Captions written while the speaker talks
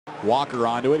Walker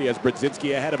onto it. He has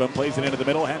Brodzinski ahead of him. Plays it into the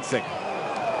middle. Hensik.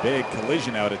 Big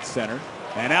collision out at center.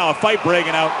 And now a fight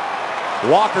breaking out.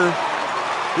 Walker,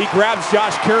 he grabs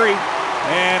Josh Currie.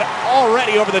 And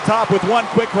already over the top with one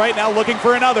quick right now, looking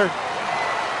for another.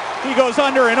 He goes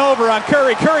under and over on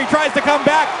Currie. Currie tries to come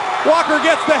back. Walker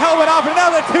gets the helmet off, and now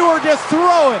the two are just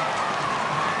throwing.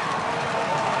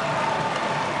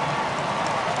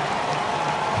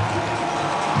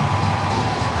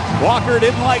 Walker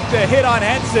didn't like the hit on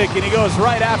Hensik, and he goes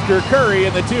right after Currie,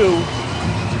 and the two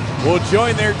will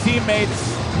join their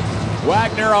teammates.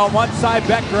 Wagner on one side,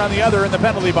 Beckner on the other in the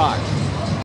penalty box.